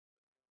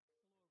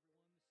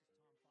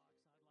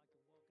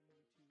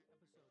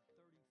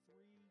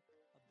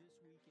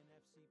Week in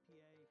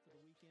FCPA for the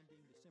week ending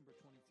December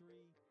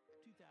 23,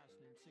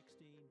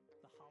 2016,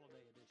 the holiday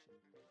edition.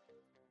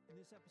 In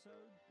this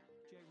episode,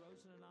 Jay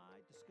Rosen and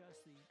I discuss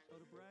the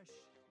Odebrecht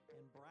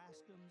and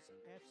Brascom's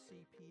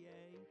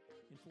FCPA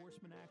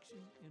enforcement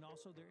action and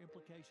also their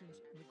implications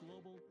in the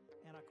global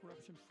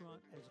anti-corruption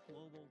front as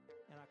global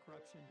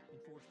anti-corruption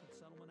enforcement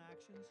settlement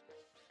actions.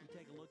 We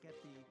take a look at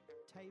the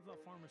Teva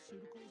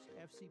Pharmaceuticals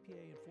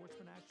FCPA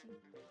enforcement action.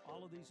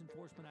 All of these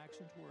enforcement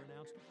actions were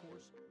announced, of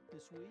course,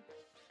 this week.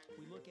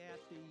 We look at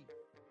the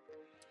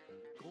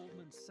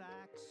Goldman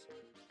Sachs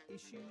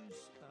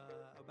issues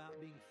about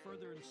being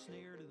further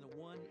ensnared in the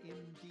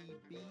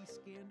 1MDB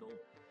scandal.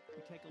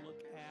 We take a look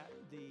at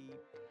the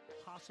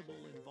possible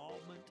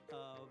involvement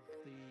of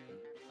the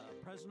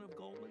president of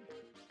Goldman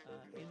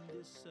in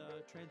this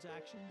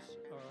transactions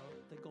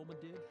that Goldman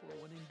did for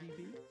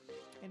 1MDB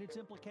and its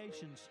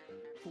implications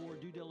for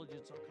due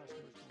diligence on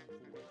customers going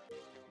forward.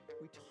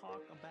 We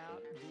talk about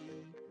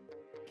the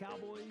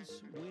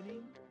Cowboys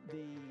winning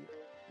the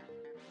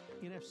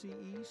NFC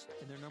East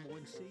and their number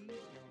one seed in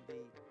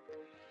the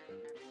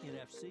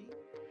NFC.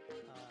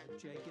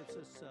 Jay gives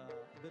us a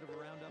bit of a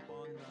roundup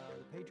on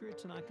the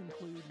Patriots, and I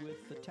conclude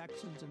with the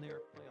Texans and their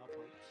playoff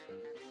hopes.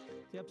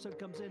 The episode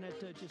comes in at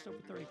just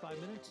over 35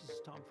 minutes. This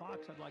is Tom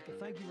Fox. I'd like to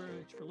thank you very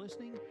much for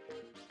listening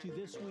to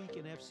This Week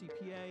in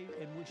FCPA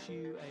and wish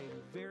you a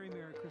very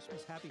Merry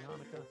Christmas, Happy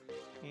Hanukkah,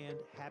 and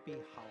Happy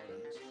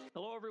Holidays.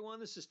 Hello, everyone.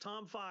 This is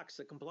Tom Fox,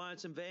 the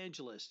Compliance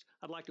Evangelist.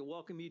 I'd like to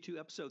welcome you to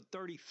episode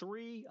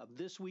 33 of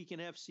This Week in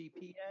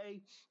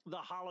FCPA, the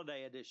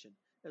Holiday Edition.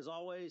 As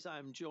always,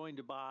 I'm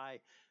joined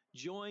by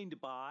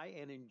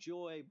and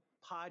enjoy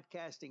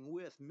podcasting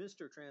with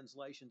Mr.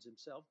 Translations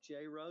himself,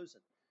 Jay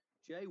Rosen.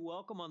 Jay,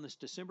 welcome on this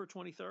December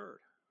 23rd.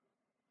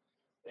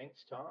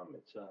 Thanks, Tom.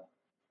 It's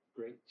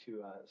great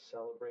to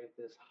celebrate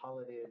this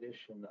holiday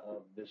edition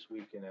of This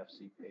Week in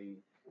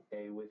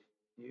FCPA with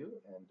you.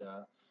 And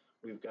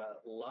we've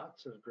got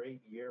lots of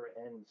great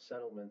year-end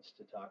settlements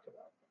to talk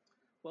about.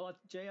 Well,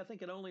 Jay, I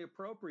think it only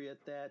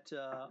appropriate that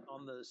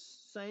on the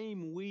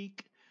same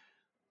week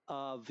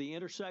of the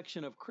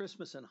intersection of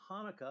Christmas and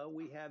Hanukkah,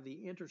 we have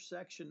the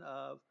intersection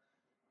of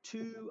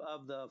two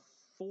of the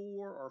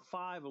 4 or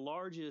 5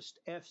 largest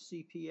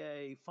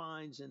FCPA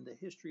fines in the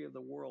history of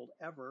the world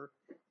ever,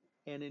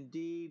 and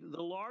indeed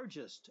the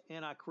largest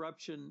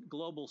anti-corruption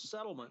global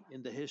settlement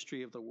in the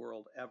history of the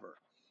world ever.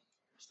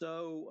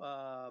 So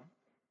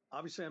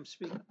obviously I'm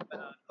speaking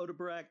about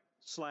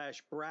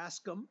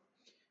Odebrecht/Brascom,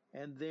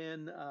 and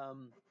then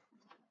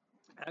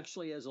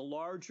actually as a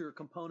larger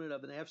component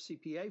of an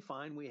FCPA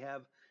fine, we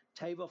have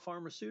Teva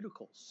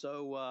Pharmaceuticals.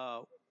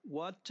 So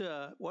what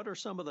are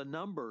some of the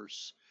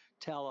numbers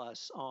tell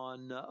us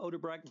on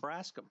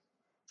Odebrecht/Brascom?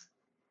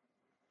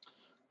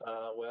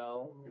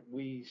 Well,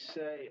 we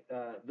say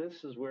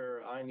this is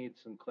where I need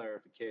some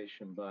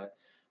clarification, but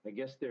I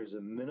guess there's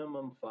a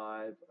minimum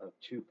fine of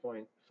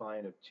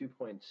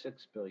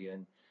 2.6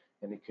 billion,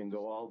 and it can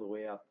go all the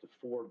way up to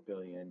 4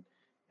 billion,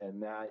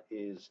 and that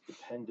is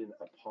dependent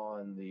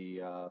upon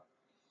the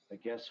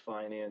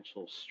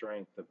financial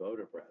strength of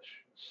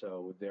Odebrecht.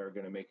 So they're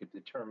going to make a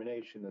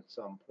determination at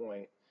some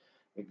point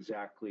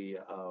exactly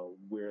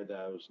where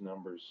those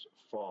numbers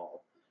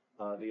fall.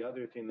 The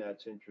other thing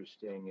that's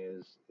interesting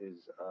is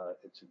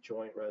it's a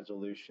joint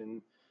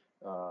resolution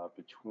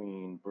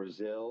between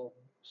Brazil,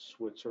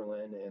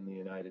 Switzerland, and the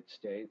United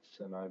States,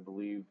 and I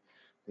believe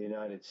the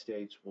United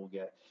States will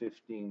get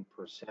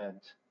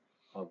 15%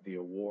 of the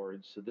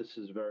awards. So this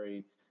is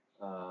very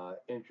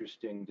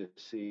interesting to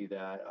see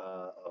that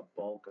a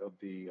bulk of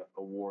the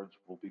awards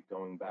will be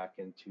going back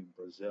into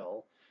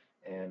Brazil.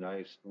 And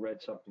I read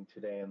something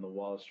today in the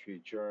Wall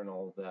Street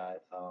Journal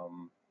that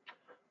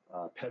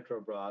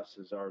Petrobras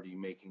is already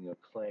making a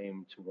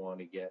claim to want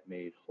to get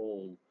made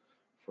whole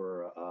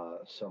for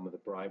some of the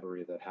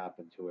bribery that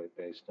happened to it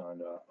based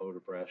on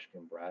Odebrecht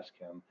and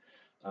Brascom.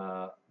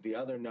 The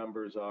other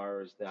numbers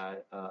is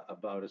that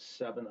about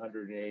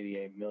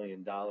 $788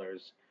 million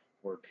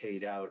were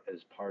paid out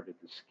as part of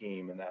the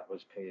scheme, and that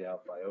was paid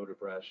out by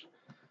Odebrecht.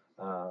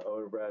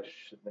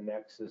 Odebrecht, the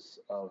nexus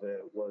of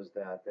it was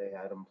that they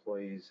had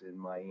employees in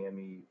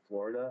Miami,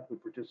 Florida, who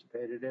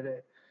participated in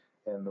it,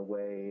 and the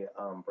way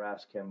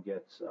Brascom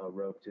gets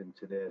roped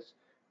into this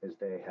is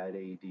they had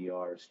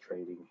ADRs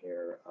trading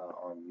here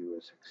on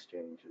U.S.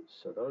 exchanges.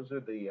 So those are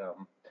the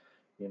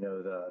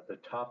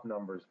top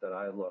numbers that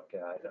I look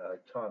at.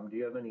 Tom, do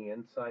you have any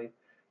insight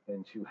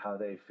into how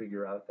they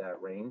figure out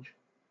that range?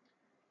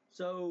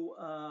 So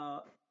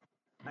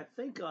I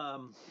think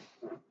on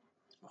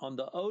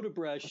the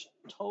Odebrecht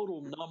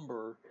total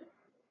number,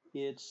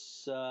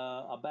 it's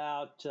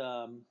about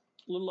a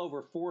little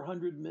over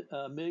 400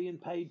 million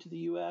paid to the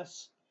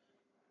U.S.,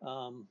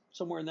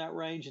 somewhere in that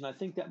range. And I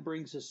think that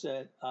brings us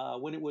at,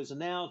 when it was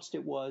announced,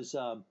 it was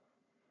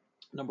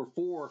number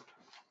 4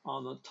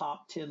 on the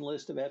top 10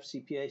 list of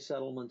FCPA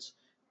settlements,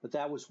 but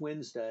that was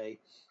Wednesday.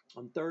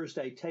 On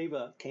Thursday,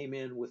 Teva came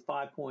in with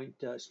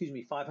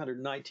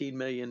 519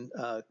 million,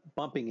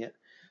 bumping it.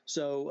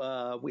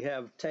 So we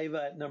have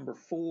Teva at number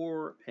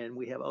 4, and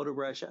we have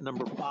Odebrecht at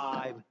number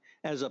 5,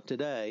 as of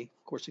today.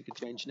 Of course, it could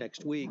change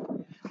next week.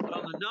 But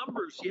on the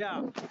numbers,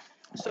 yeah.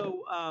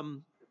 So,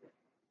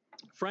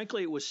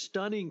 frankly, it was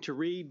stunning to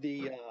read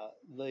the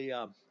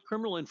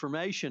criminal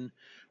information,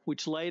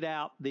 which laid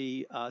out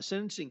the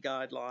sentencing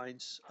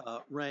guidelines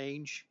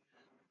range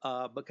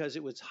because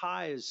it was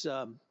high as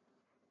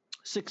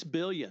 $6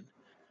 billion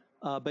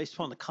based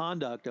upon the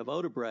conduct of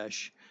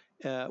Odebrecht.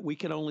 We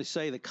can only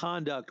say the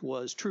conduct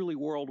was truly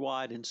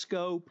worldwide in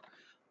scope,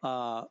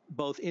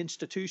 both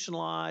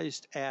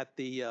institutionalized at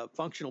the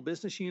functional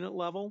business unit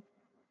level.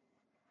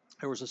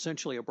 There was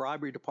essentially a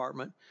bribery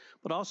department,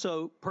 but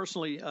also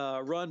personally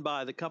run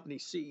by the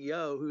company's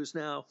CEO, who's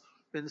now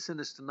been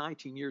sentenced to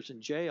 19 years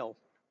in jail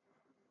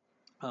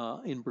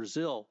in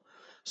Brazil.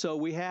 So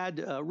we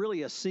had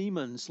really a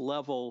Siemens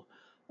level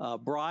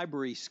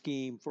bribery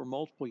scheme for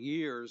multiple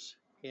years.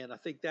 And I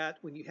think that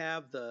when you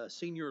have the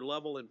senior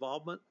level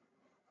involvement,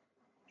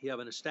 you have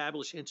an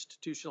established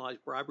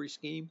institutionalized bribery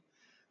scheme,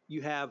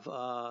 you have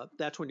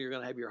that's when you're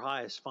going to have your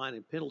highest fine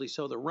and penalty.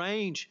 So the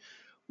range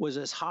was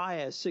as high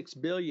as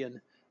 $6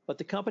 billion, but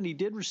the company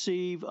did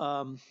receive,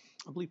 I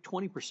believe,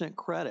 20%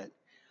 credit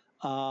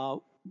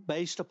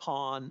based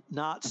upon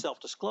not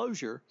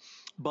self-disclosure,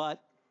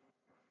 but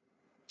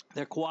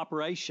their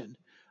cooperation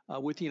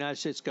with the United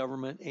States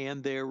government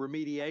and their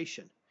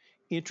remediation.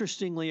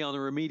 Interestingly, on the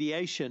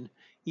remediation,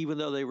 even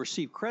though they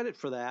received credit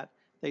for that,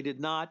 they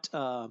did not.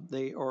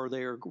 They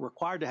are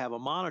required to have a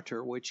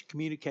monitor, which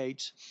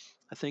communicates,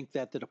 I think,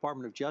 that the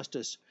Department of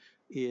Justice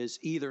is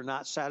either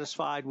not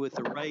satisfied with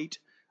the rate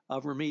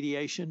of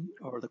remediation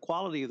or the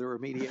quality of the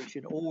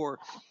remediation, or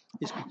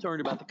is concerned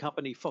about the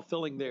company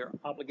fulfilling their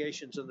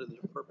obligations under the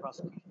deferred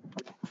prosecution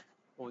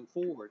going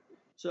forward.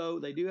 So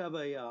they do have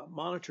a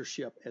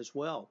monitorship as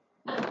well.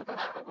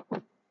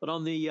 But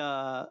on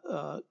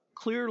the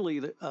clearly,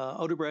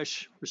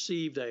 Odebrecht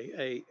received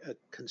a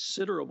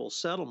considerable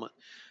settlement.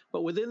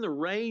 But within the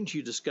range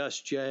you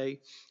discussed, Jay,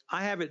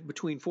 I have it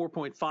between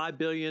 $4.5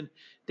 billion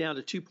down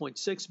to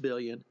 $2.6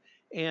 billion.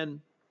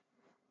 And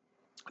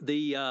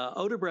the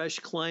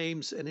Odebrecht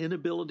claims an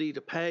inability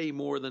to pay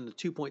more than the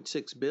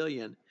 $2.6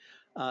 billion.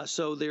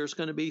 So there's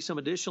going to be some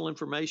additional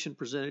information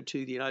presented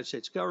to the United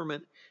States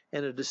government,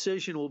 and a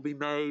decision will be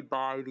made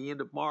by the end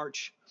of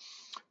March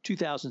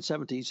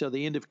 2017. So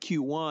the end of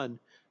Q1,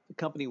 the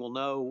company will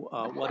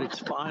know what its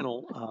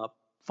final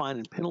fine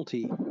and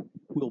penalty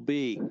will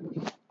be.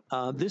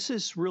 This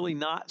is really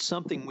not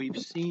something we've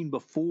seen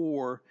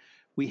before.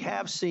 We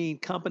have seen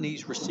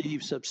companies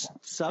receive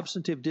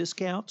substantive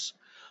discounts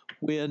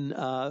when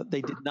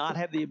they did not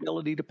have the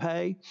ability to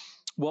pay.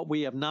 What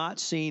we have not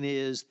seen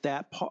is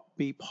that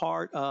be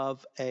part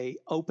of a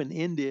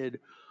open-ended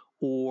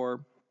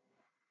or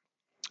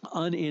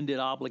unended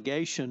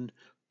obligation,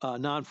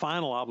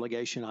 non-final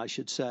obligation, I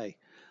should say.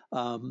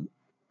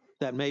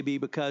 That may be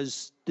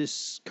because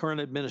this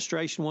current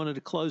administration wanted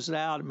to close it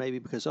out. It may be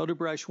because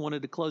Odebrecht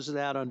wanted to close it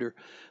out under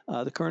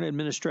the current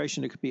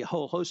administration. It could be a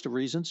whole host of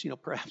reasons.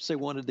 Perhaps they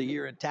wanted the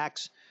year in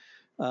tax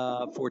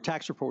for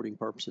tax reporting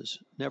purposes.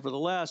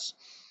 Nevertheless,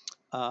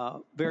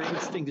 very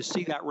interesting to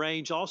see that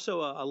range.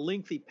 Also, a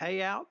lengthy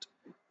payout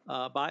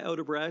by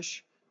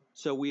Odebrecht.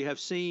 So we have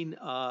seen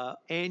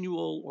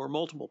annual or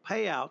multiple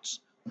payouts,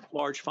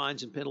 large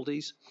fines and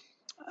penalties.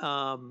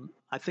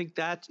 I think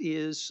that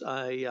is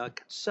a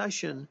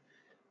concession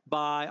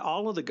by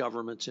all of the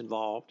governments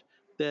involved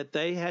that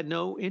they had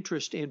no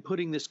interest in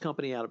putting this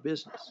company out of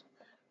business.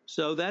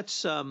 So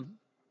that's, I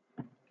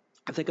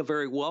think, a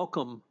very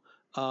welcome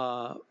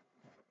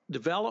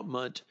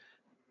development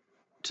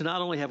to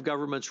not only have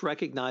governments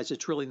recognize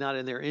it's really not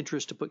in their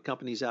interest to put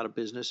companies out of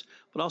business,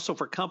 but also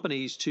for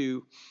companies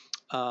to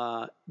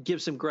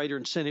give some greater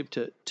incentive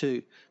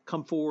to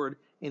come forward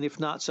and, if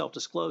not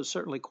self-disclose,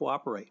 certainly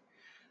cooperate.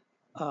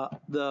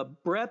 The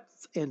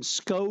breadth and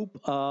scope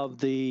of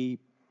the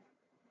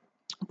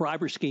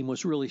bribery scheme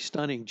was really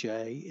stunning,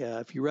 Jay.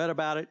 If you read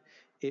about it,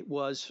 it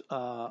was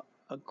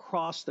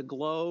across the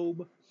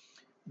globe,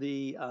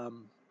 the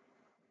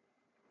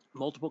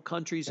multiple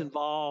countries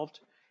involved.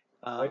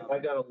 I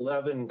got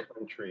 11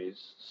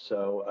 countries,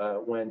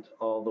 so went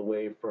all the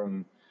way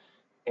from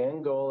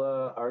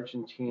Angola,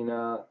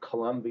 Argentina,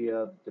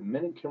 Colombia,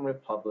 Dominican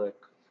Republic,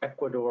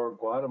 Ecuador,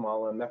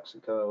 Guatemala,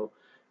 Mexico,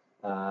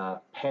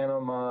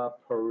 Panama,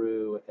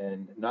 Peru,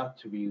 and not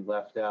to be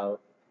left out,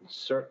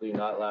 certainly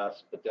not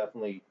last, but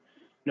definitely,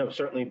 no,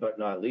 certainly but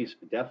not least,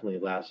 but definitely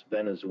last,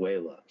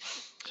 Venezuela.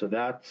 So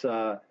that's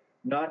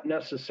not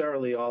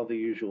necessarily all the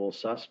usual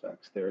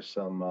suspects. There's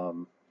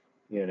some,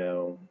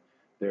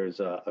 there's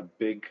a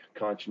big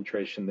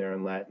concentration there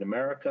in Latin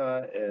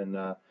America, and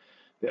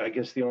I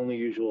guess the only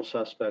usual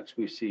suspects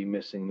we see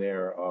missing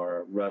there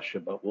are Russia,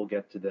 but we'll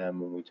get to them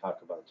when we talk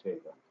about Tega.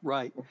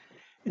 Right.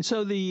 And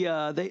so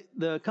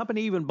the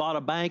company even bought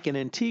a bank in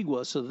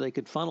Antigua so that they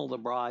could funnel the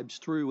bribes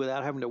through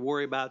without having to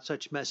worry about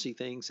such messy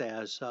things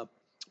as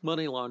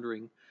money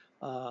laundering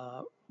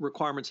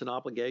requirements and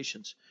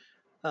obligations.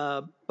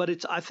 But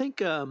it's, I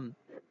think, a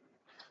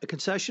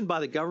concession by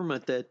the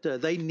government that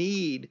they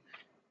need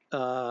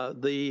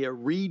the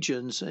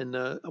regions,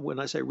 and when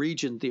I say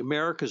region, the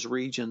Americas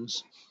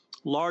regions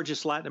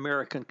largest Latin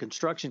American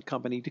construction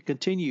company to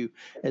continue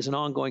as an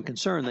ongoing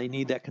concern. They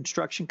need that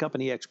construction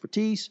company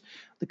expertise.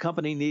 The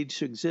company needs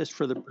to exist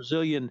for the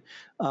Brazilian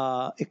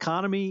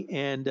economy,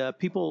 and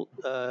people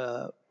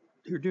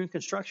who are doing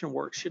construction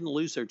work shouldn't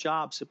lose their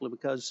jobs simply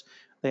because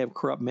they have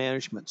corrupt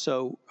management.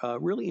 So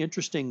really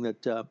interesting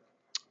that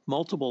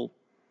multiple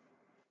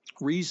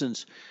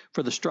reasons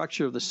for the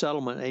structure of the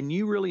settlement. And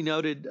you really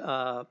noted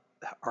or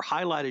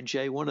highlighted,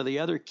 Jay, one of the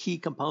other key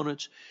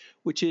components,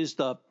 which is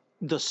the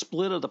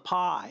split of the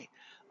pie.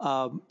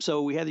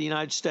 So we had the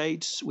United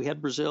States, we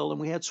had Brazil, and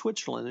we had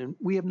Switzerland. And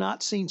we have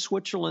not seen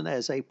Switzerland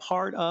as a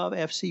part of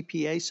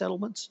FCPA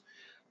settlements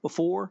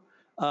before.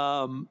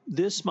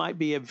 This might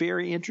be a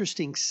very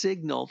interesting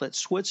signal that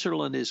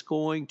Switzerland is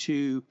going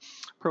to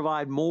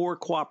provide more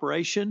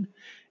cooperation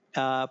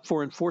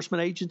for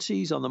enforcement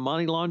agencies on the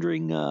money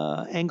laundering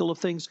angle of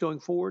things going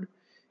forward.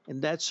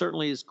 And that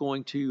certainly is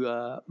going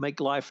to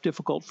make life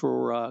difficult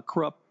for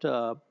corrupt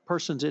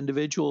persons,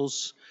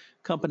 individuals,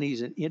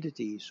 companies, and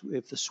entities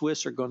if the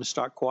Swiss are going to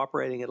start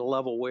cooperating at a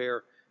level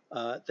where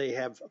they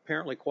have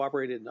apparently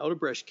cooperated in the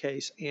Odebrecht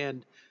case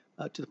and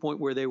to the point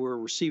where they were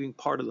receiving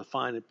part of the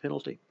fine and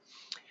penalty.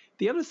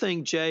 The other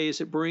thing, Jay, is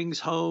it brings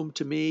home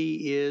to me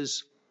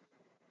is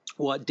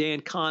what Dan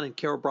Kahn and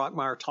Carol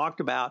Brockmeyer talked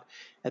about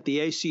at the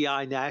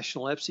ACI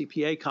National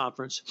FCPA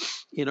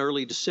Conference in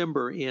early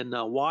December in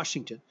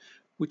Washington,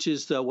 which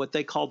is what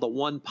they call the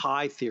one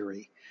pie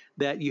theory,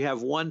 that you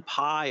have one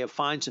pie of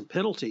fines and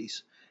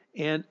penalties,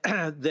 and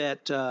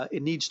that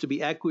it needs to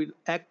be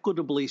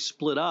equitably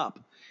split up.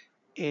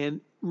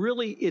 And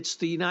really, it's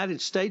the United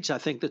States, I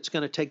think, that's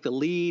going to take the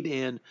lead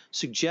in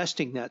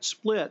suggesting that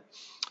split,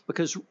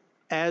 because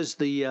as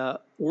the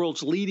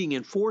world's leading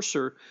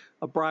enforcer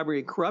of bribery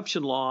and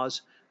corruption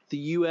laws, the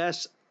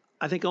U.S.,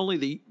 I think only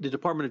the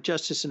Department of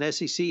Justice and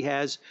SEC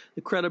has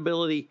the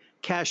credibility,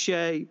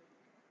 cachet,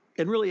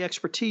 and really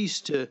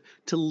expertise to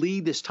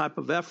lead this type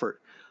of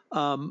effort.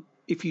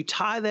 If you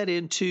tie that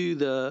into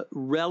the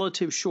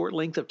relative short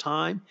length of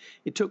time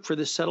it took for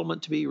this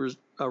settlement to be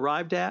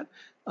arrived at,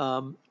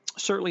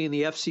 certainly in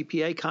the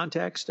FCPA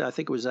context, I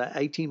think it was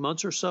 18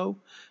 months or so,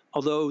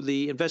 although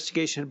the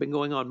investigation had been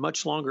going on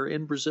much longer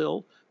in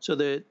Brazil, so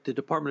the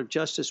Department of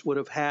Justice would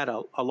have had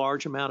a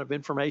large amount of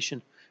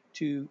information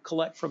to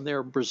collect from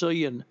their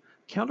Brazilian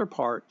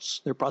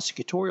counterparts, their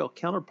prosecutorial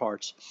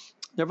counterparts.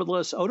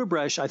 Nevertheless,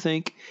 Odebrecht, I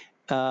think,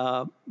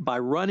 by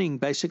running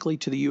basically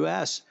to the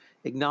U.S.,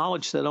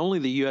 acknowledged that only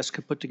the U.S.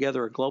 could put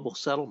together a global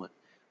settlement.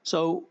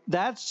 So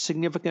that's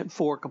significant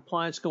for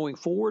compliance going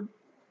forward.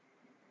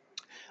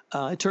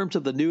 In terms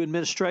of the new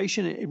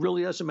administration, it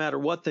really doesn't matter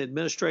what the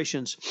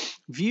administration's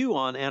view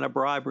on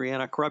anti-bribery,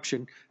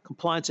 anti-corruption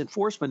compliance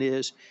enforcement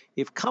is.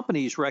 If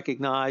companies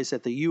recognize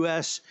that the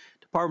U.S.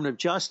 Department of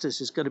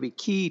Justice is going to be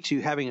key to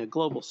having a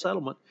global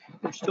settlement,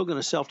 they're still going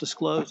to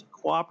self-disclose,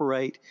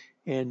 cooperate,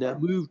 and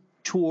move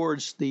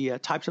towards the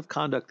types of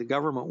conduct the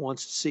government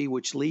wants to see,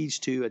 which leads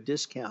to a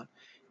discount.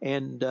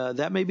 And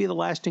that may be the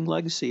lasting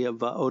legacy of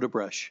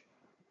Odebrecht.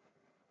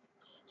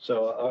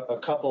 So a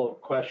couple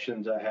of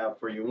questions I have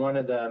for you. One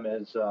of them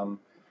is,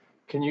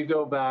 can you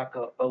go back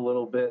a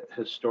little bit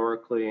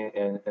historically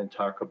and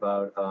talk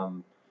about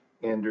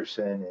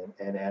Andersen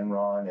and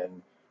Enron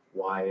and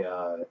why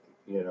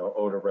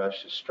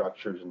Odebrecht is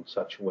structured in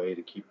such a way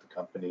to keep the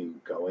company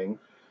going?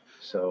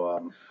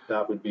 So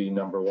that would be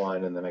number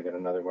one, and then I got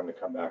another one to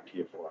come back to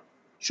you for.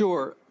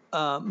 Sure.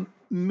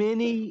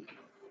 Many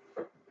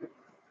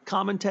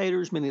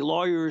commentators, many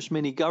lawyers,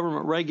 many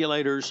government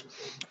regulators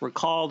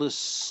recall the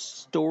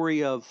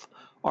story of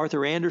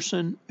Arthur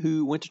Andersen,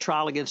 who went to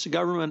trial against the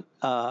government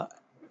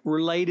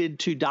related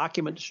to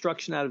document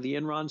destruction out of the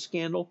Enron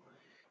scandal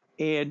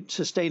and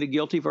sustained a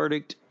guilty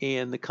verdict,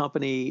 and the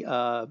company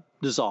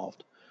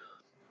dissolved.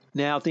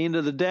 Now, at the end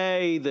of the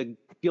day, the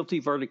guilty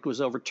verdict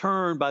was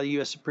overturned by the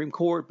U.S. Supreme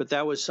Court, but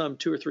that was some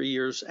 2 or 3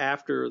 years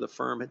after the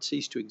firm had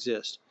ceased to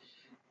exist.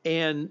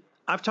 And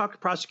I've talked to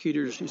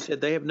prosecutors who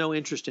said they have no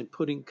interest in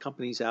putting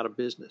companies out of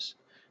business.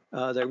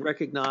 They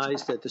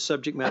recognize that the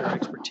subject matter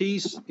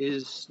expertise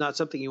is not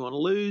something you want to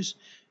lose.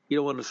 You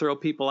don't want to throw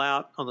people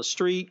out on the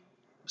street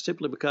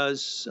simply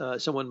because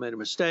someone made a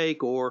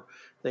mistake or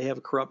they have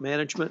a corrupt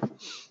management.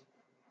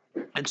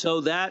 And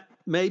so that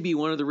may be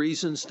one of the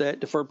reasons that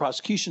deferred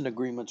prosecution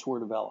agreements were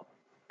developed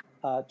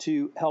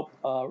to help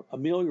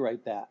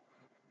ameliorate that.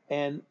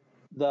 And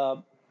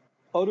the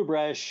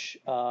Odebrecht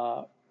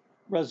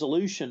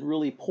resolution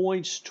really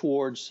points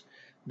towards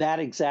that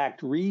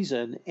exact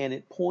reason, and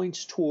it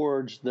points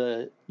towards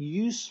the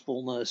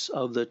usefulness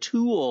of the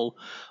tool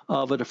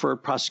of a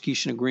deferred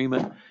prosecution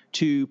agreement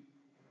to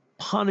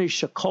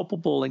punish a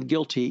culpable and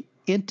guilty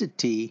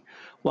entity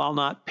while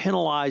not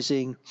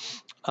penalizing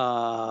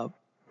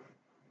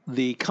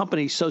the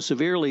company so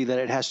severely that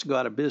it has to go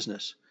out of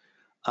business.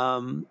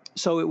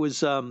 So it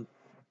was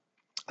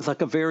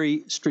like a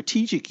very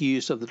strategic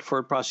use of the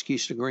deferred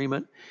prosecution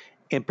agreement,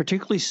 and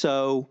particularly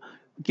so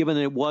given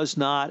that it was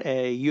not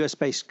a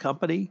U.S.-based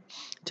company.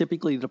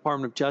 Typically, the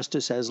Department of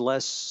Justice has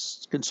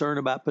less concern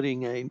about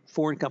putting a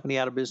foreign company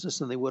out of business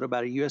than they would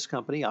about a U.S.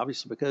 company,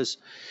 obviously because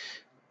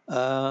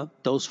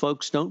those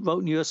folks don't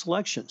vote in U.S.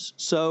 elections.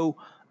 So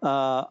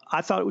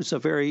I thought it was a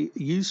very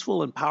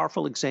useful and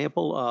powerful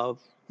example of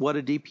what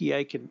a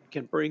DPA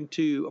can bring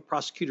to a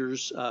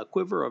prosecutor's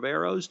quiver of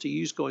arrows to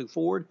use going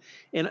forward.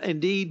 And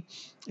indeed,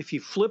 if you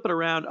flip it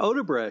around,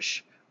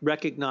 Odebrecht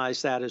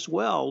recognized that as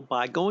well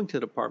by going to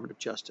the Department of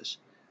Justice.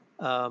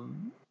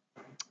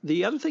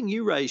 The other thing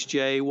you raised,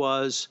 Jay,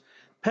 was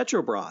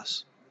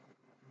Petrobras.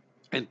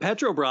 And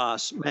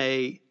Petrobras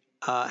may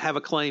have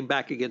a claim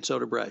back against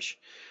Odebrecht.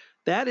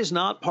 That is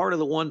not part of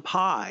the one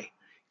pie.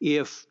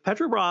 If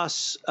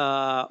Petrobras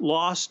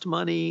lost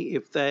money,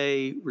 if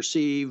they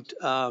received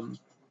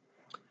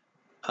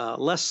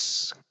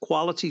less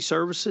quality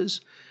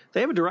services,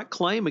 they have a direct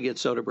claim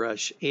against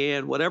Odebrecht.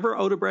 And whatever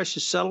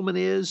Odebrecht's settlement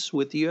is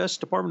with the U.S.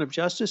 Department of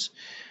Justice,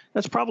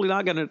 that's probably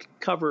not going to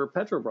cover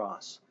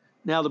Petrobras.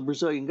 Now, the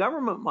Brazilian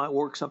government might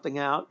work something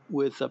out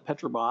with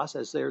Petrobras,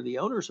 as they're the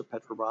owners of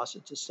Petrobras.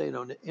 It's a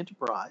state-owned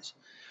enterprise.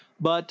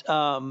 But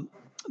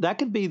that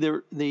could be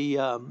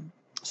the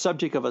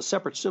subject of a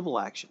separate civil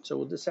action. So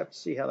we'll just have to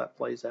see how that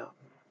plays out.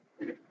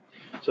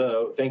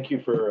 So thank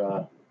you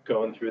for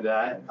going through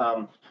that.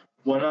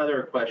 One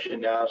other question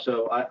now.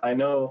 So I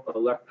know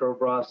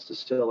Eletrobras is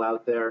still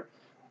out there.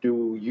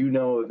 Do you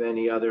know of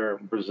any other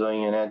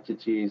Brazilian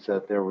entities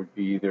that there would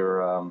be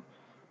either a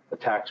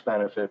tax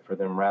benefit for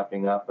them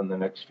wrapping up in the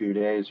next few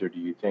days, or do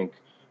you think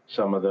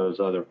some of those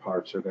other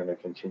parts are going to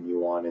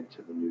continue on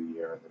into the new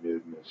year and the new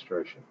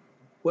administration?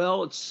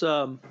 Well, it's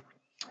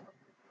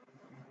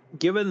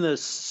given the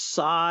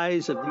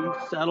size of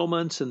these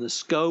settlements and the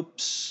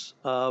scopes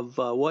of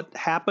what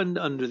happened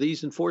under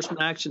these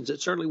enforcement actions, it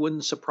certainly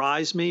wouldn't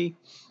surprise me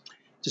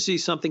to see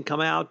something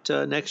come out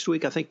next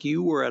week. I think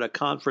you were at a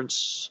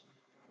conference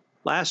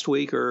last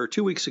week or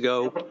 2 weeks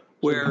ago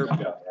where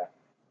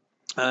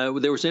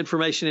there was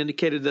information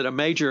indicated that a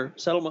major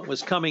settlement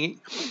was coming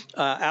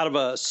out of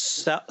a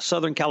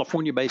Southern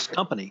California-based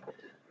company.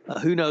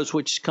 Who knows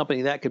which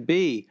company that could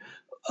be?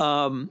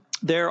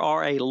 There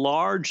are a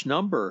large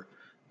number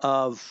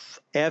of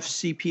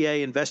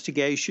FCPA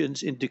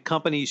investigations into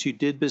companies who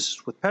did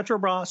business with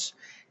Petrobras,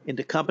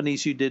 into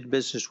companies who did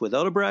business with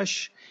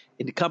Odebrecht,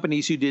 into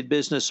companies who did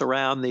business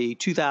around the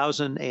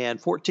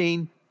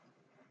 2014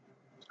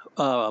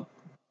 World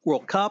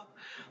Cup,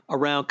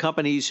 around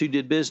companies who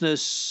did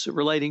business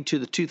relating to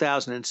the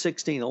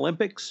 2016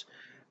 Olympics.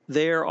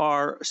 There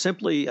are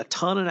simply a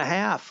ton and a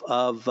half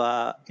of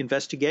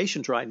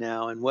investigations right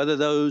now, and whether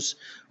those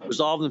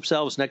resolve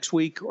themselves next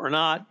week or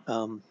not,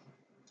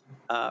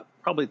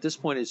 probably at this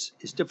point is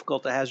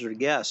difficult to hazard a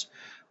guess.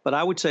 But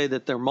I would say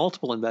that there are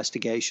multiple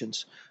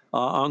investigations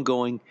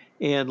ongoing.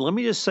 And let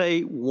me just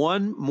say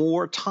one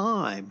more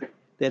time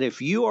that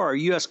if you are a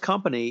U.S.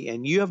 company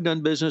and you have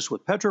done business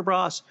with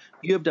Petrobras,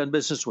 you have done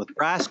business with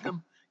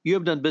Braskem, you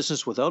have done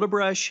business with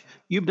Odebrecht,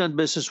 you've done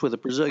business with the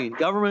Brazilian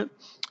government,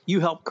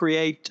 you helped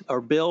create or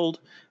build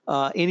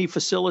any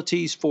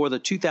facilities for the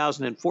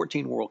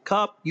 2014 World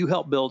Cup, you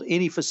helped build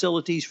any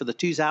facilities for the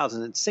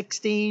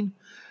 2016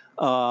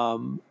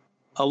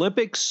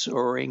 Olympics,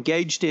 or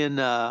engaged in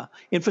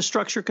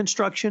infrastructure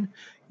construction,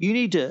 you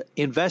need to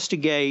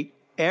investigate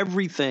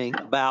everything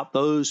about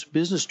those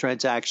business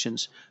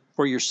transactions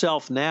for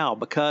yourself now,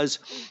 because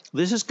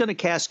this is going to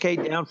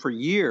cascade down for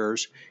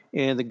years,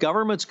 and the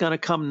government's going to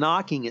come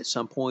knocking at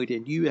some point,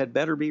 and you had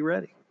better be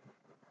ready.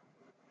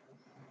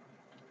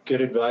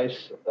 Good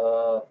advice.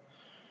 So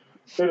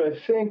I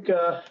think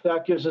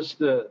that gives us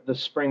the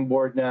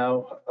springboard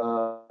now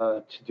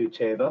to do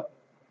Teva.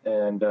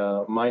 And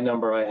my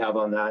number I have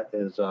on that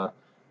is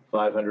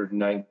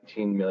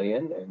 519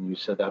 million, and you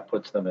said that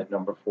puts them at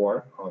number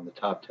 4 on the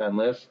top 10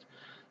 list.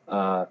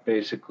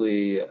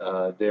 Basically,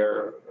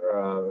 their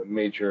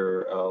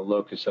major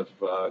locus of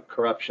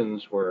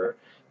corruptions were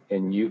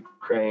in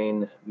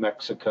Ukraine,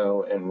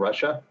 Mexico, and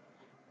Russia.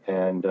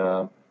 And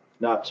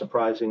not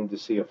surprising to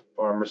see a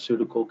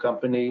pharmaceutical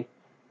company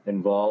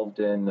involved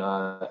in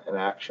an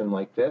action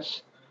like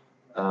this.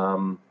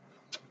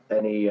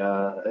 Any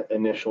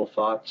initial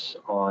thoughts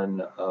on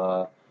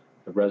the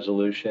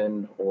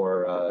resolution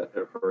or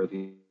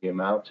the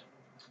amount?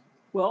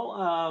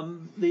 Well,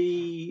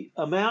 the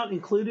amount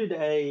included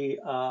a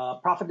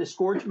profit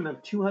disgorgement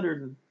of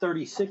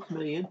 $236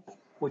 million,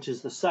 which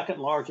is the second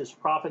largest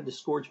profit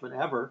disgorgement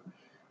ever.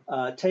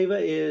 Teva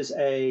is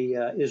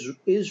a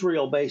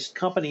Israel-based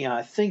company.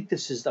 I think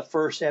this is the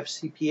first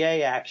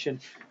FCPA action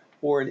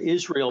for an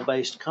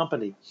Israel-based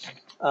company.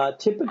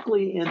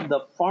 Typically in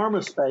the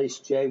pharma space,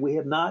 Jay, we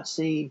have not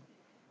seen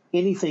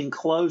anything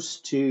close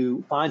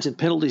to fines and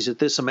penalties at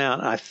this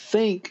amount. I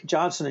think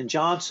Johnson &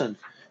 Johnson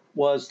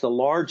was the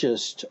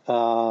largest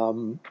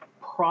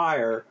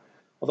prior,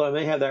 although I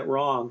may have that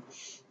wrong.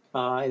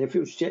 And if it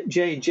was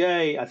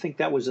J&J, I think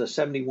that was a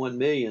 $71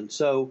 million.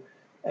 So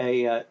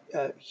a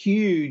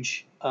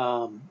huge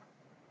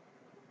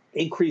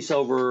increase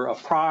over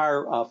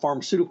prior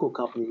pharmaceutical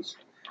companies.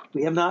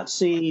 We have not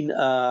seen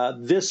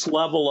this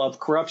level of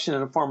corruption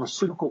in a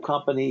pharmaceutical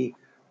company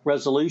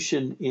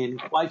resolution in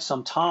quite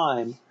some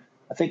time.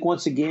 I think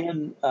once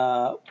again,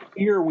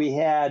 here we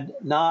had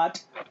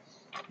not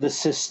the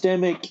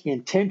systemic,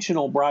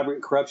 intentional bribery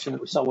and corruption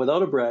that we saw with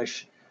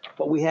Odebrecht,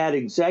 but we had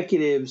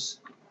executives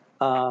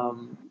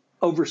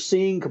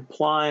overseeing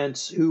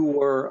compliance who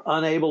were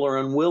unable or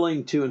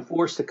unwilling to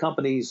enforce the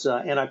company's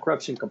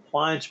anti-corruption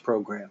compliance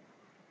program.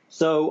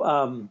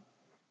 So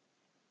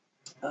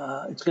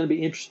it's going to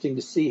be interesting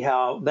to see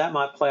how that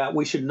might play out.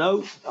 We should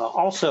note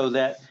also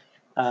that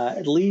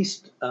at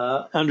least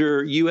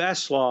under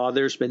U.S. law,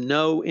 there's been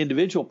no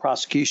individual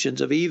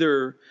prosecutions of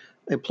either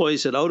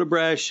employees at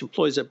Odebrecht,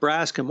 employees at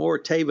Braskem, or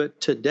Teva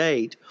to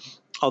date.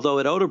 Although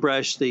at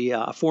Odebrecht, the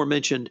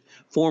aforementioned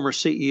former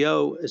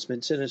CEO has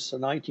been sentenced to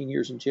 19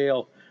 years in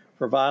jail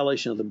for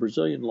violation of the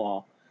Brazilian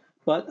law.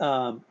 But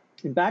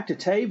back to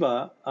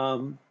Teva,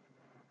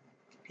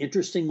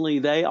 interestingly,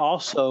 they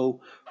also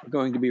are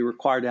going to be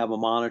required to have a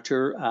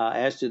monitor,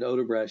 as did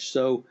Odebrecht.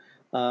 So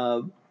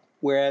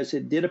whereas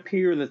it did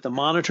appear that the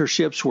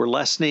monitorships were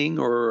lessening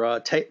or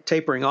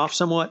tapering off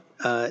somewhat,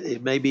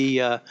 it may be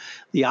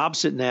the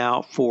opposite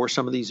now for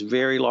some of these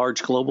very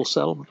large global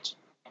settlements.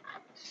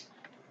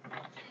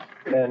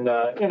 And,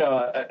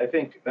 I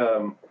think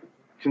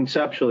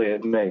conceptually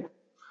it makes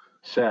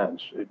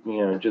sense,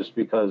 just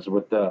because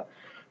with the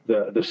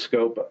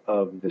scope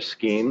of the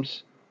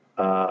schemes,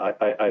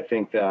 I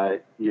think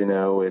that,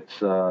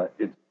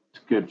 it's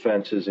good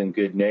fences and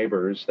good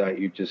neighbors that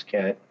you just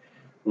can't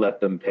let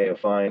them pay a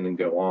fine and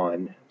go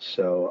on.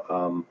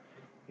 So,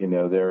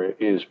 there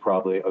is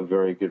probably a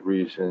very good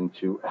reason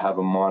to have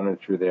a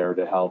monitor there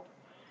to help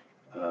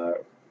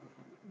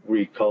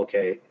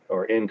reculcate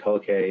or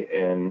inculcate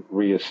and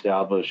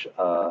reestablish,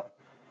 a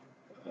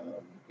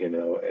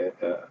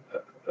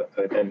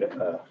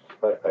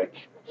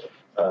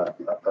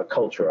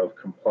culture of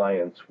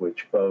compliance,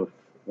 which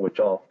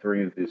all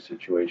three of these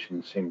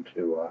situations seem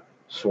to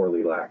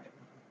sorely lack.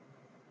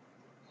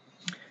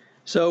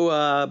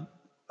 So,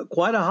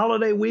 quite a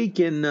holiday week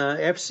in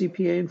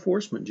FCPA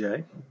enforcement,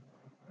 Jay.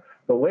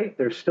 But wait,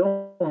 there's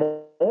still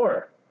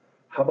more.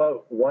 How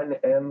about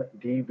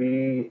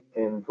 1MDB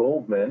in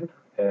Goldman?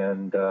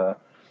 And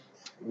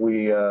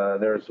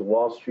there's a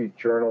Wall Street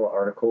Journal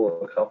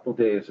article a couple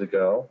days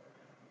ago,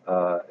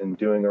 and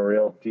doing a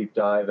real deep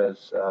dive,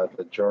 as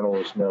the journal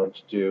is known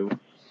to do,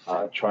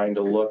 trying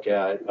to look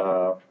at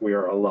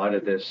where a lot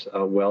of this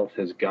wealth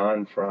has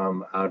gone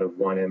from out of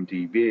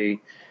 1MDB.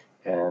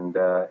 And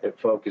it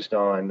focused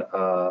on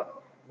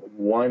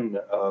one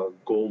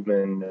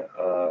Goldman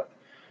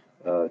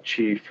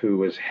chief who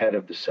was head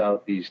of the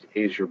Southeast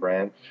Asia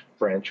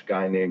branch,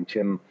 guy named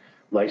Tim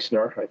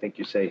Leissner, I think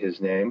you say his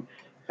name.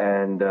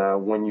 And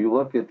when you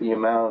look at the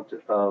amount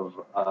of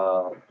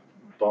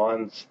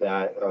bonds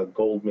that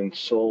Goldman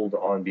sold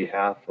on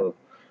behalf of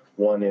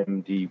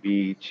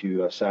 1MDB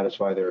to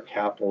satisfy their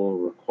capital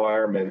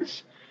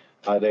requirements,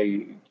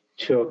 they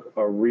took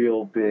a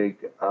real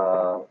big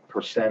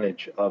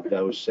percentage of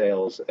those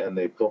sales and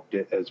they booked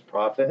it as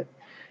profit.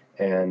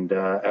 And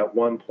at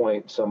one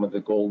point, some of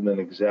the Goldman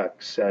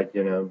execs said,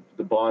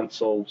 the bond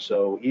sold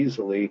so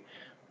easily,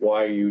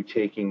 why are you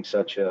taking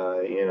such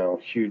a,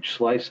 huge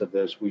slice of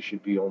this? We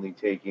should be only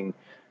taking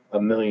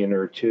 $1 million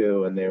or $2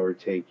 million, and they were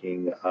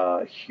taking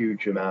a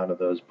huge amount of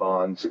those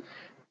bonds.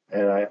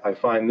 And I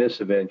find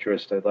this of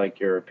interest. I'd like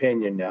your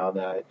opinion now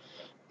that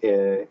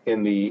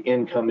in the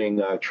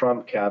incoming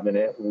Trump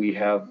cabinet, we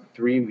have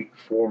 3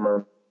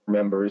 former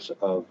members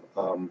of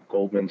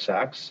Goldman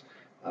Sachs,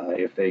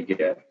 if they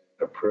get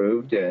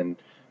approved, and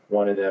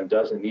one of them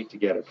doesn't need to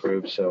get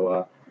approved.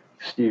 So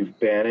Steve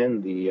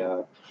Bannon,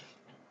 the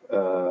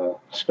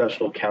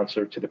special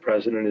counselor to the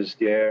president, is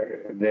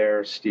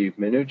there. Steve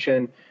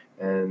Mnuchin,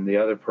 and the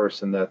other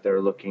person that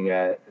they're looking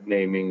at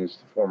naming is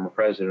the former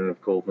president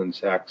of Goldman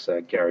Sachs,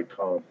 Gary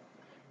Cohn.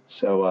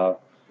 So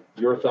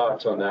your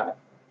thoughts on that?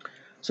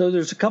 So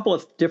there's a couple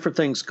of different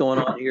things going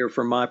on here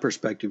from my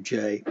perspective,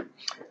 Jay.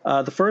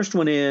 The first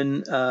one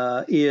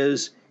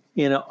is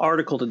in an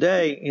article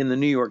today in the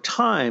New York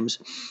Times.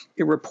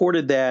 It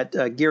reported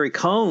that Gary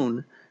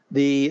Cohn,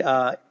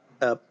 the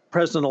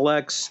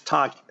President-elect's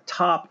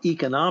top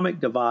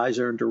economic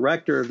advisor and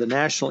director of the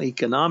National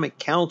Economic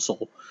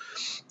Council,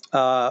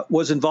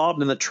 was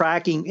involved in the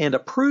tracking and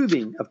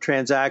approving of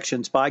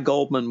transactions by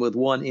Goldman with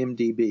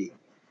 1MDB.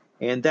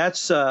 And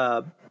that's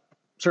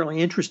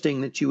certainly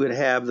interesting that you would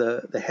have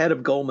the head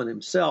of Goldman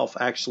himself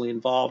actually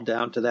involved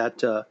down to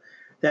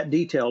that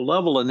detailed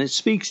level. And it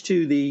speaks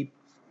to the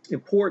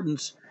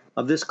importance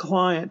of this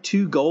client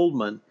to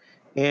Goldman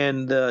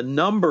and the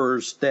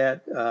numbers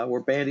that were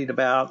bandied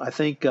about. I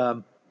think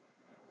 $3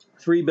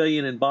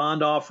 billion in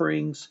bond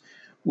offerings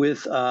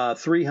with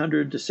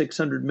 $300 to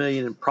 $600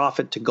 million in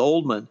profit to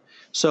Goldman.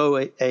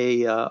 So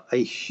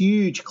a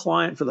huge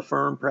client for the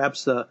firm,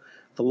 perhaps the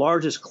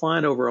largest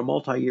client over a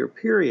multi-year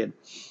period.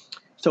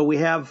 So we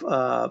have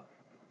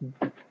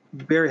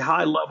very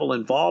high level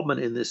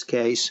involvement in this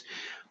case.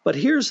 But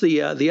here's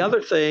the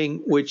other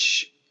thing,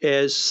 which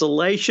as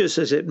salacious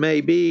as it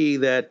may be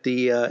that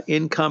the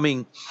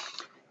incoming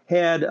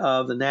head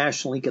of the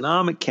National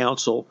Economic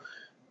Council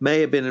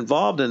may have been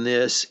involved in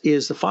this,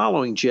 is the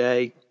following,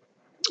 Jay.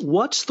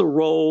 What's the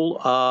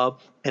role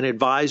of an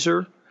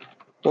advisor,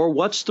 or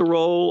what's the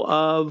role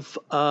of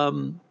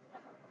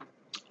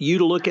you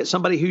to look at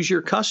somebody who's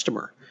your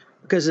customer?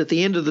 Because at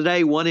the end of the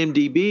day,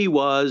 1MDB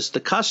was the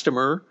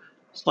customer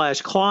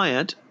 /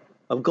 client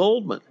of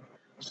Goldman.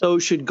 So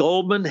should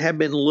Goldman have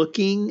been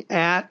looking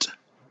at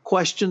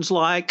questions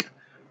like,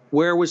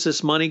 where was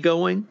this money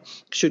going?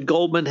 Should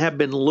Goldman have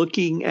been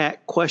looking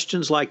at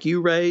questions like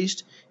you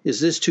raised?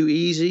 Is this too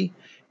easy?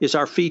 Is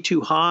our fee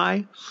too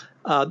high?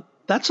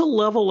 That's a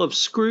level of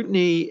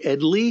scrutiny,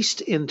 at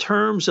least in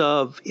terms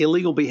of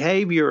illegal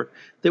behavior,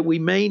 that we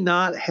may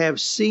not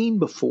have seen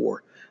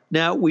before.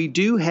 Now, we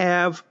do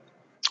have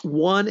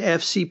one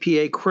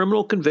FCPA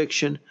criminal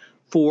conviction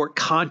for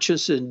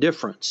conscious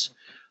indifference.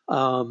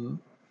 But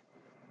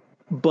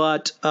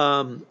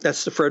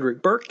that's the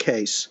Frederick Burke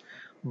case.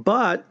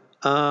 But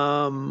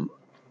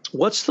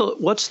what's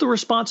the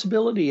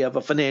responsibility of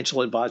a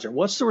financial advisor?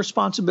 What's the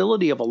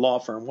responsibility of a law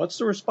firm? What's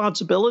the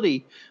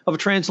responsibility of a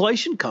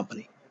translation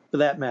company, for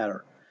that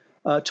matter,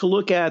 to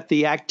look at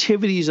the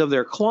activities of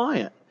their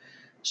client?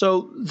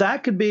 So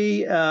that could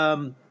be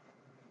a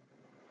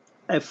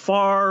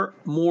far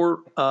more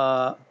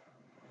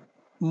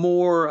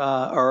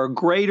or a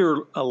greater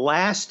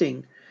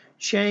lasting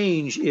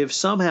change if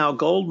somehow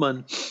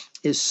Goldman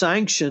is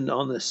sanctioned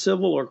on the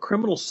civil or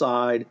criminal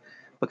side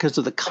because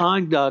of the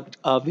conduct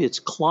of its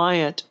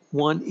client,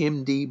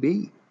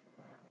 1MDB.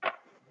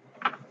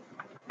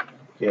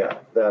 Yeah,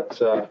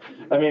 that's, I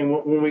mean,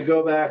 when we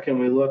go back and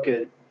we look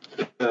at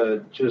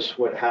just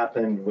what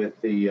happened with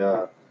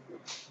the,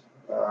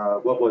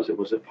 what was it?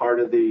 Was it part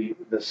of the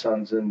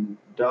sons and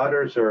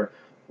daughters, or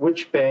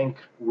which bank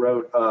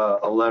wrote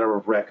a letter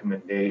of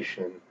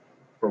recommendation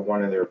for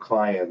one of their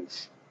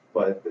clients,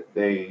 but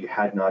they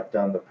had not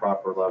done the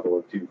proper level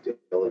of due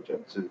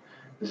diligence?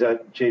 Is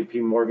that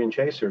JP Morgan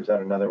Chase, or is that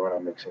another one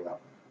I'm mixing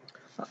up?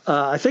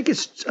 I think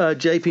it's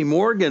JP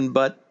Morgan,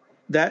 but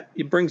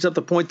it brings up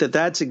the point that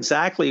that's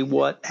exactly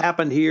what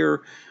happened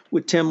here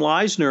with Tim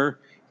Leissner,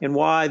 and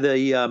why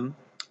the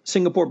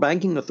Singapore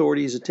Banking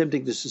Authority is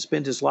attempting to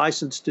suspend his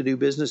license to do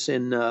business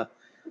in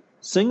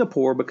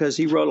Singapore, because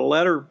he wrote a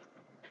letter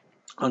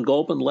on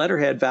Goldman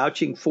letterhead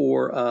vouching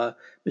for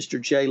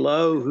Mr. J.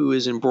 Lowe, who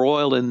is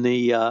embroiled in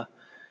the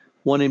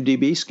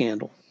 1MDB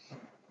scandal.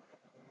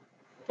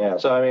 Yeah,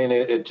 so I mean,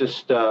 it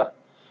just,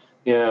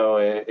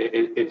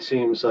 it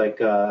seems like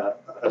a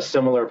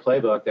similar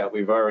playbook that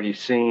we've already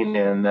seen,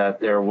 and that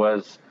there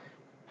was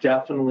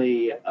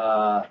definitely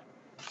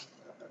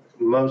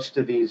most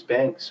of these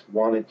banks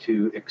wanted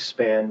to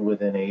expand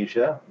within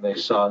Asia. They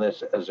saw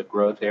this as a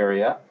growth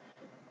area,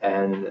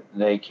 and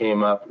they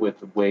came up with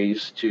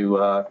ways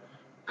to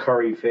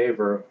curry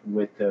favor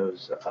with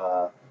those,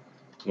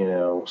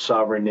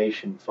 sovereign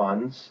nation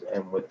funds,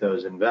 and with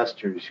those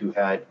investors who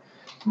had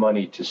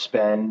money to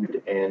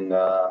spend in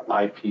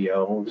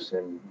IPOs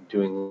and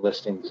doing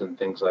listings and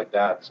things like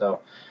that.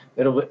 So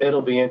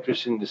it'll be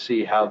interesting to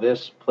see how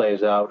this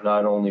plays out,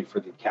 not only for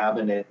the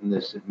cabinet and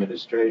this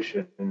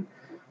administration,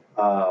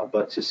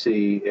 but to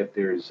see if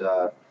there's.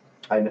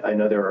 I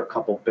know there are a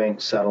couple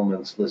bank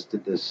settlements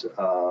listed this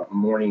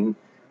morning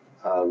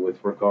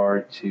with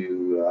regard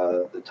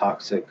to the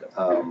toxic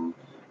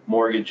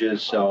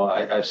mortgages. So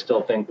I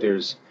still think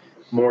there's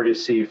more to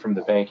see from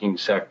the banking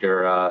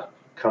sector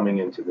coming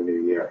into the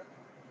new year.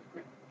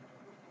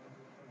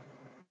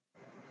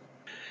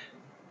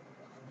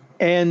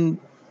 And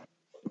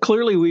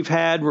clearly we've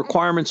had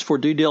requirements for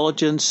due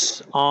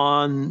diligence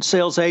on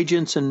sales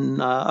agents and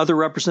other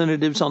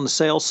representatives on the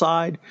sales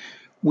side.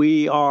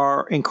 We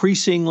are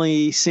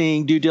increasingly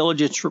seeing due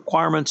diligence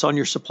requirements on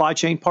your supply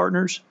chain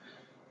partners.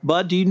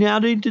 But do you now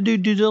need to do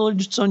due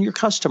diligence on your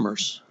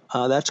customers?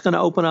 That's going to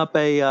open up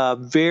a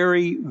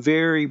very,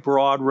 very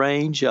broad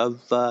range of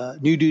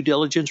new due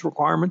diligence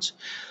requirements.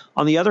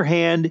 On the other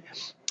hand,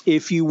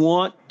 if you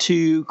want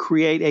to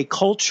create a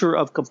culture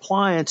of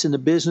compliance in the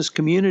business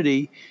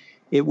community,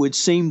 it would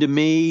seem to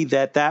me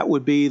that that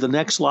would be the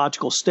next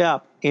logical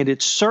step. And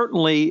it's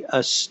certainly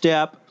a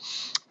step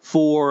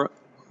for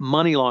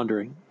money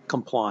laundering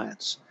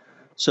compliance.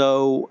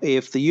 So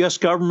if the U.S.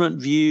 government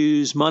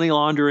views money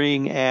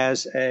laundering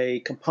as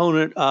a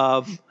component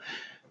of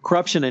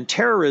corruption and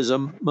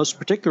terrorism, most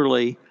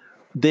particularly,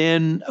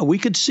 then we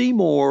could see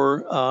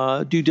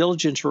more due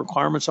diligence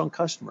requirements on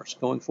customers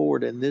going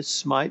forward. And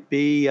this might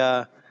be,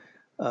 as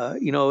in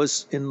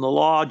the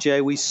law, Jay,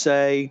 we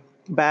say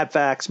bad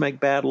facts make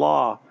bad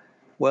law.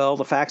 Well,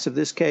 the facts of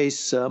this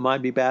case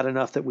might be bad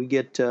enough that we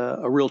get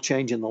a real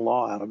change in the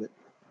law out of it.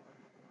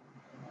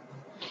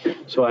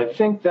 So I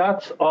think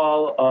that's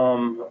all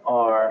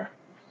our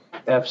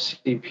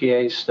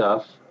FCPA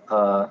stuff.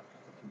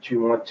 Do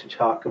you want to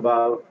talk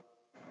about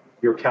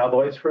your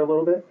Cowboys for a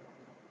little bit?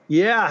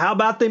 Yeah, how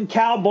about them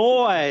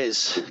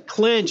Cowboys?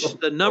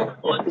 Clinched the number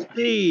 1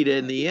 seed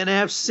in the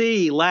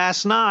NFC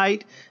last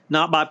night,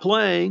 not by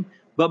playing,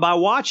 but by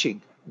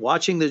watching.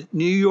 watching the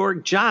New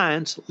York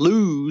Giants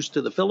lose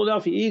to the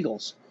Philadelphia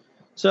Eagles.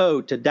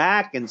 So to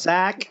Dak and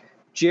Zach,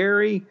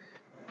 Jerry,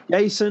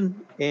 Jason,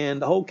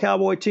 and the whole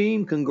Cowboy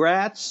team,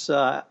 congrats.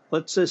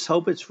 Let's just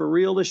hope it's for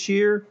real this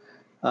year.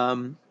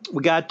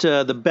 We got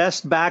the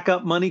best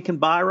backup money can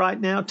buy right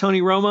now,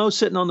 Tony Romo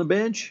sitting on the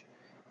bench.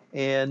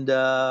 And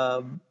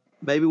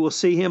maybe we'll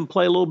see him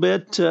play a little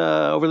bit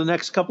over the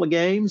next couple of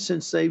games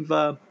since they've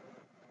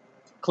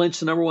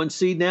clinched the number 1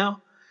 seed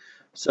now.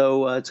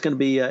 So it's going to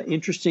be an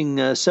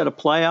interesting set of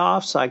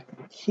playoffs. I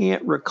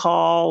can't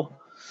recall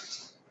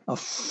a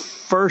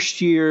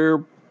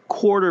first-year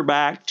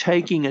quarterback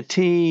taking a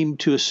team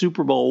to a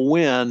Super Bowl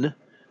win.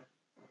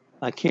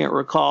 I can't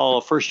recall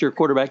a first-year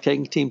quarterback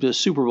taking a team to a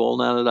Super Bowl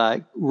now that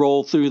I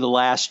roll through the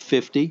last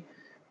 50.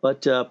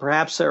 But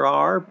perhaps there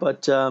are.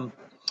 But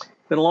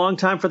been a long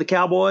time for the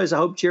Cowboys. I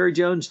hope Jerry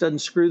Jones doesn't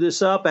screw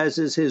this up, as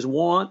is his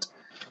wont.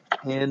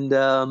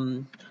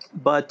 And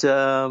but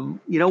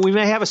we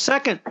may have a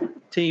second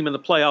team in the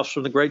playoffs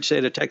from the great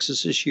state of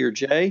Texas this year,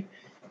 Jay.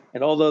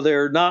 And although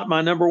they're not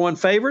my number 1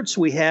 favorites,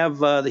 we have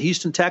the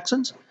Houston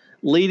Texans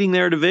leading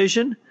their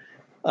division.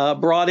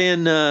 Brought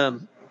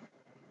in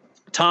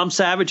Tom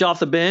Savage off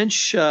the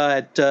bench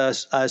at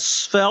a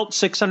svelte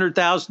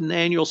 $600,000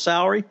 annual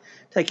salary,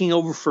 taking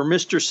over for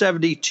Mr.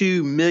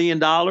 $72 million,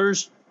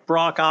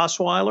 Brock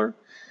Osweiler.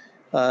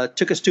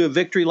 Took us to a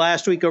victory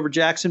last week over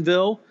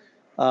Jacksonville.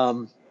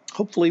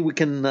 Hopefully we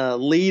can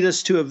lead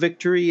us to a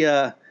victory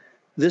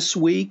this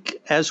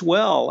week as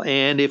well.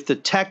 And if the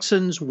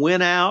Texans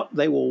win out,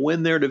 they will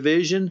win their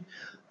division.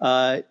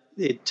 They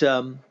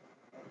have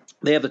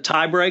the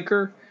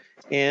tiebreaker,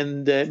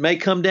 and it may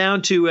come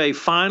down to a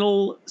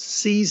final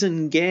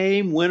season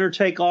game, winner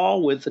take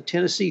all, with the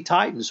Tennessee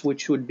Titans,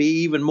 which would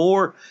be even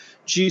more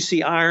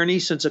juicy irony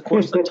since, of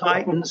course, the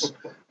Titans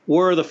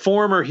were the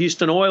former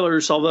Houston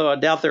Oilers, although I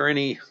doubt there are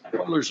any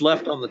Oilers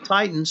left on the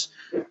Titans.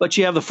 But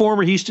you have the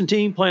former Houston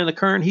team playing the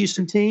current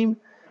Houston team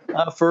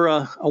for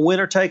a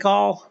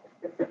winner-take-all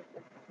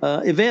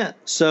event.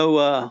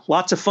 So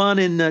lots of fun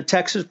in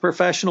Texas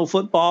professional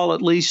football,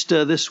 at least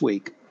this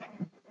week.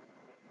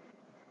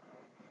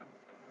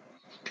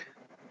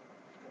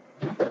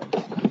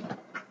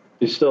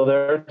 You still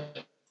there,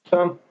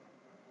 Tom?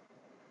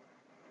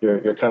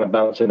 You're kind of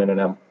bouncing in and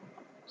out.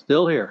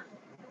 Still here.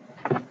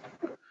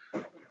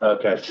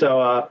 Okay, so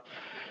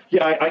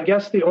I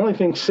guess the only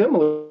thing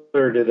similar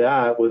to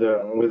that with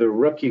a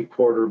rookie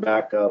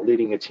quarterback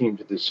leading a team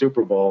to the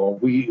Super Bowl,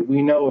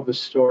 we know of a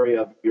story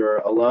of your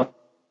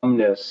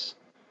alumnus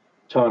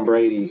Tom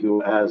Brady,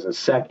 who has a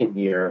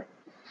second-year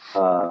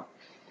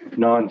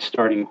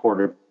non-starting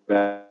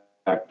quarterback,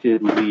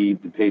 did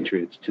lead the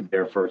Patriots to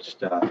their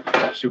first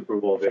Super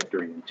Bowl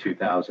victory in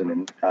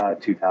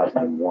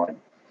 2001.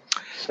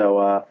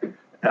 So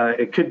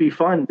it could be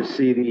fun to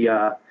see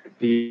the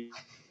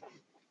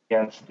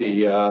against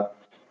the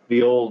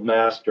old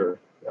master,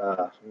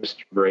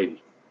 Mr.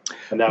 Brady,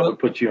 and that would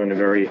put you in a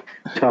very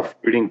tough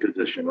rooting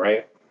position,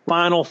 right?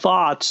 Final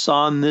thoughts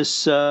on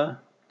this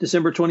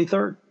December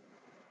 23rd?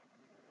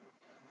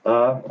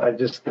 I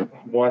just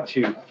want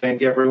to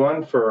thank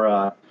everyone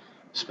for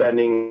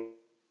spending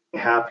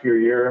half your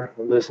year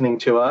listening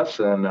to us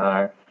and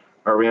our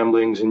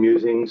ramblings and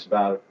musings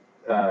about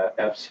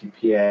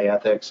FCPA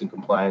ethics and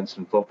compliance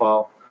in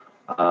football.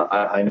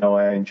 I know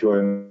I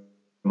enjoy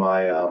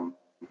my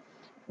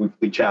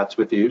weekly chats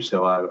with you,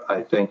 so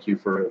I thank you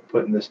for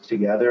putting this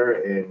together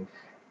and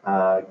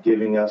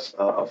giving us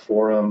a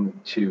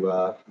forum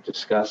to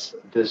discuss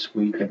this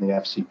week in the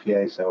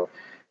FCPA. So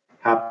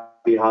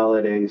happy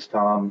holidays,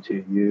 Tom,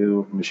 to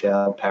you,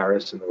 Michelle,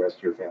 Paris, and the rest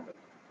of your family.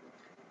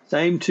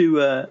 Same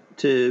to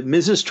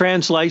Mrs.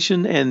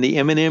 Translation and the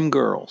M&M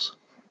girls.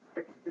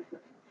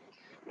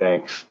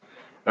 Thanks.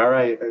 All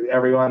right,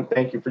 everyone,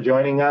 thank you for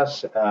joining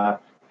us.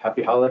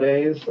 Happy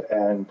holidays,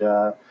 and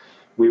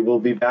we will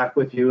be back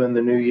with you in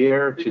the new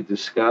year to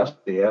discuss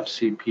the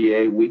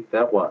FCPA week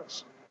that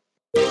was.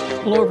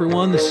 Hello,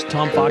 everyone. This is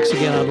Tom Fox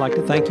again. I'd like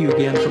to thank you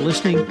again for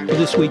listening to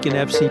This Week in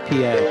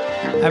FCPA.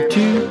 I have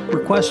 2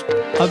 requests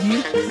of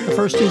you. The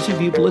first is,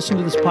 if you've listened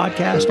to this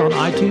podcast on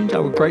iTunes, I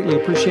would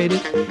greatly appreciate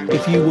it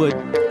if you would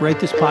rate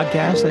this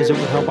podcast, as it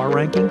would help our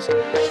rankings.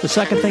 The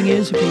second thing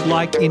is, if you'd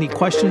like any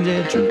questions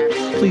answered,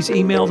 please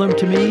email them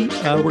to me.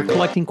 We're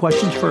collecting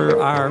questions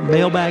for our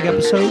mailbag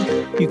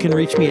episode. You can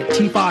reach me at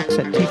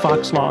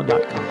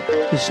tfox@tfoxlaw.com.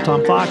 This is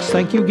Tom Fox.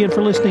 Thank you again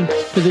for listening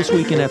to This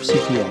Week in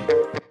FCPA.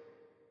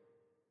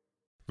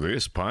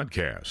 This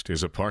podcast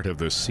is a part of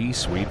the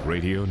C-Suite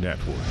Radio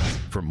Network.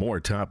 For more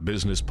top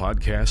business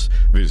podcasts,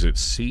 visit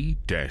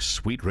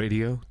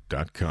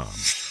c-suiteradio.com.